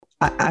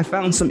I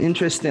found some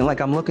interesting,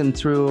 like I'm looking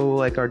through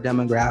like our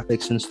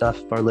demographics and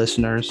stuff of our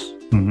listeners,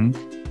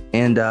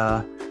 and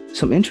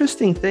some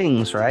interesting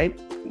things, right?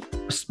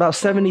 It's about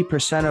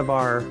 70% of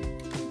our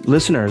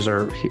listeners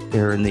are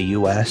here in the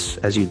US,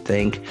 as you'd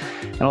think.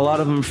 And a lot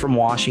of them from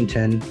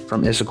Washington,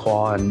 from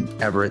Issaquah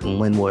and Everett and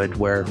Linwood,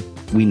 where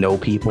we know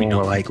people and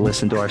we're like,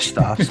 listen to our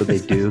stuff. So they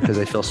do, because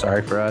they feel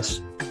sorry for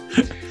us.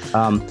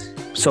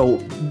 So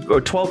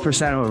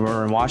 12% of them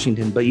are in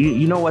Washington. But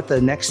you know what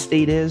the next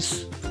state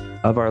is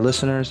of our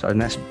listeners? Our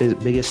next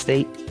biggest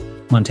state?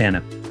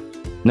 Montana.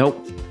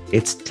 Nope.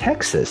 It's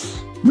Texas.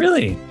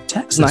 Really?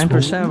 Texas?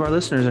 9% of our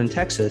listeners are in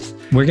Texas.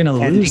 We're going to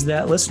lose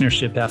that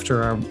listenership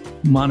after our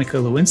Monica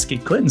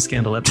Lewinsky Clinton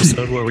scandal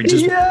episode where we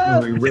just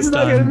we ripped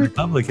on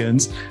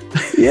Republicans.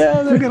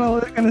 Yeah, they're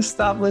gonna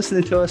stop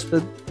listening to us,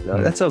 but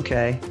that's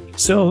okay.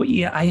 So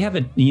yeah, I have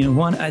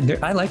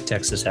I like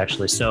Texas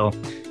actually. So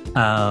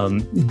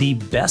the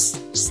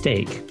best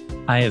steak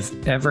I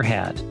have ever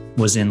had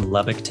was in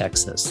Lubbock,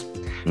 Texas.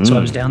 So I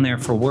was down there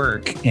for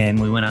work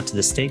and we went out to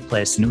the steak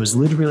place and it was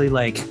literally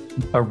like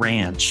a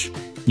ranch,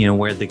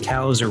 where the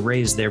cows are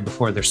raised there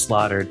before they're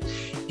slaughtered.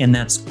 And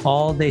that's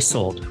all they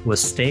sold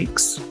was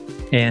steaks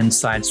and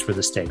sides for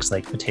the steaks,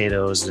 like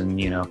potatoes and,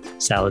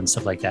 salad and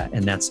stuff like that.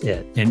 And that's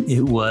it. And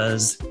it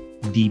was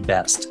the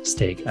best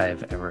steak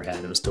I've ever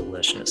had. It was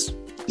delicious.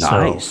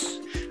 Nice.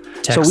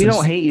 So we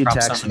don't hate you,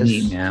 Texas.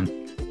 Meat, man.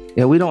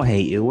 Yeah, we don't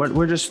hate you.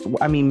 We're just,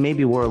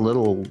 maybe we're a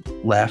little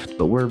left,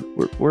 but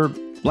we're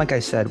like I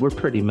said, we're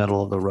pretty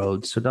middle of the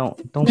road. So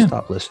don't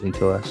stop listening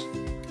to us.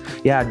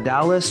 Yeah,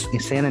 Dallas,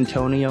 San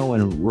Antonio,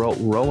 and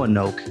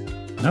Roanoke.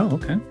 Oh,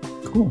 okay.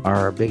 Cool. Are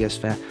our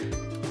biggest fan.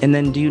 And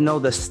then do you know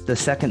the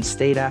second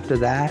state after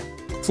that?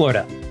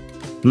 Florida.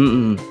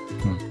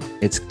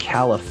 It's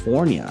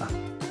California.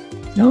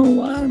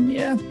 Oh,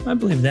 yeah, I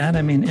believe that.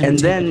 I mean, and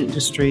then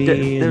industry,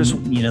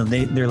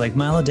 they're like,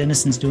 Milo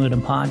Dennison's doing a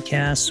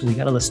podcast, so we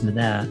got to listen to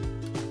that.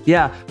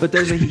 Yeah, but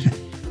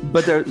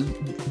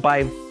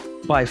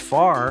by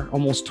far,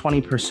 almost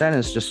 20%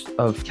 is just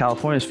of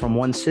California is from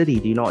one city.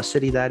 Do you know what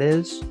city that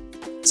is?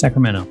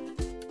 Sacramento.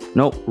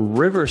 No,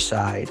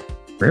 Riverside.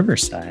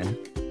 Riverside?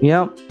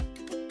 Yep.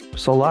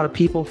 So a lot of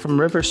people from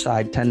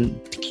Riverside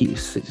tend to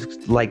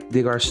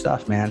dig our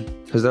stuff, man,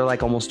 because they're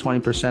like almost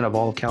 20% of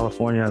all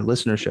California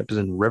listenership is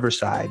in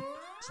Riverside.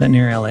 Is that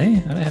near LA?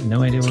 I have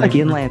no idea. It's like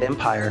Inland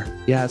Empire.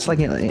 Yeah, it's like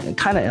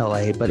kind of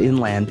LA, but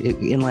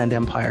Inland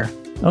Empire.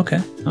 Okay.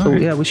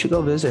 Right. Yeah, we should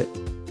go visit.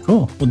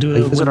 Cool. We'll do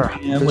it. Visit our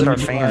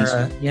fans.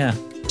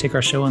 Take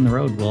our show on the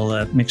road.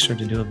 We'll make sure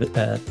to do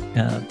a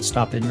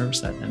stop in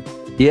Riverside then.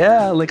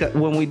 Yeah, like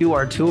when we do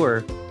our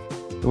tour,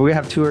 we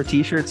have tour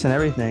T-shirts and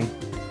everything.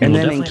 And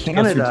then in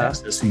Canada,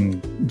 Texas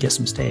and get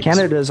some steaks.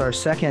 Canada is our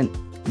second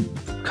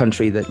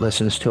country that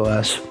listens to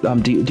us.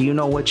 Do you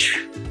know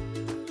which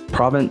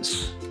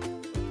province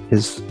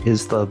is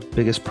the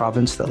biggest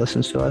province that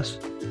listens to us?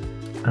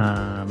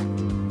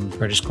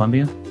 British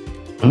Columbia.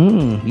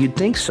 You'd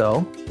think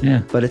so.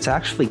 Yeah. But it's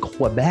actually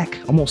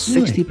Quebec. Almost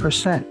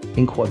 60%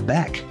 in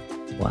Quebec.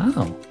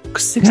 Wow.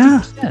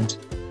 60%.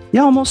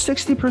 Yeah, almost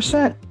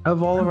 60%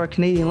 of all of our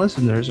Canadian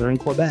listeners are in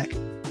Quebec.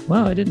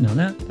 Wow, I didn't know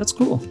that. That's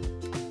cool.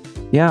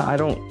 Yeah, I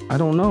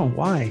don't know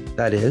why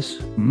that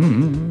is.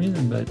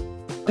 But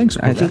thanks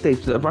for I think they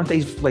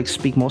like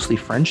speak mostly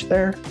French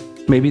there.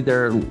 Maybe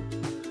they're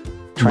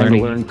trying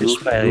to learn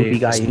goofy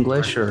guy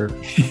English or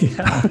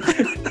yeah.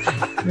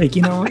 Like,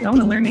 I want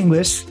to learn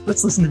English.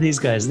 Let's listen to these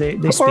guys. They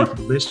speak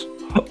English.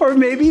 Or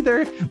maybe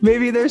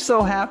they're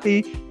so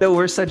happy that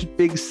we're such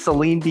big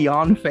Celine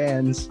Dion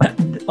fans.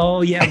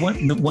 Oh yeah,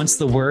 once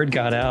the word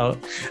got out,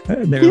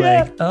 they're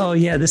like, "Oh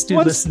yeah, this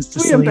dude listens to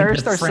Celine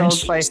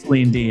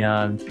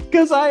Dion."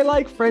 Because I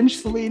like French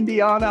Celine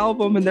Dion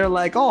album, and they're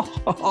like,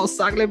 "Oh,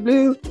 Sacre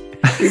Bleu,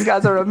 these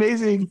guys are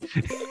amazing."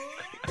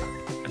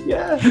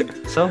 Yeah.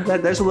 So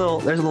there's a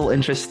little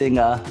interesting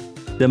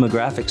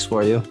demographics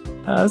for you.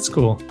 That's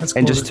cool.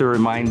 And just to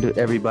remind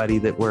everybody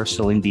that we're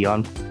Celine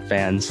Dion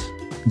fans.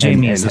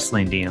 Jamie is a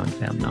Celine Dion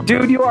fan. No,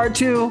 dude, you are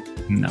too.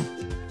 No.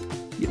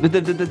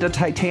 The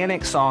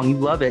Titanic song, you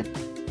love it.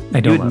 I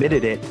don't. You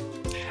admitted it.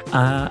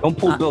 Don't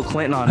pull Bill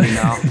Clinton on me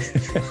now.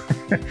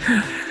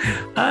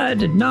 I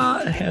did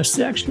not have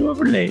sexual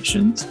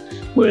relations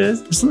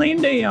with the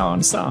Celine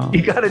Dion song.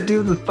 You got to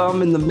do the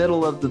thumb in the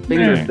middle of the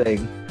finger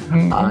thing.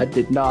 Mm-hmm. I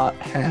did not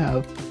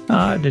have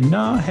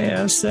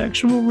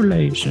sexual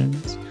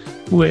relations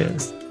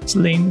with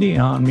Celine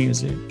Dion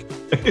music.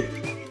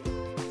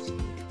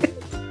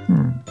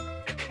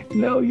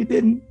 No, you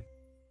didn't.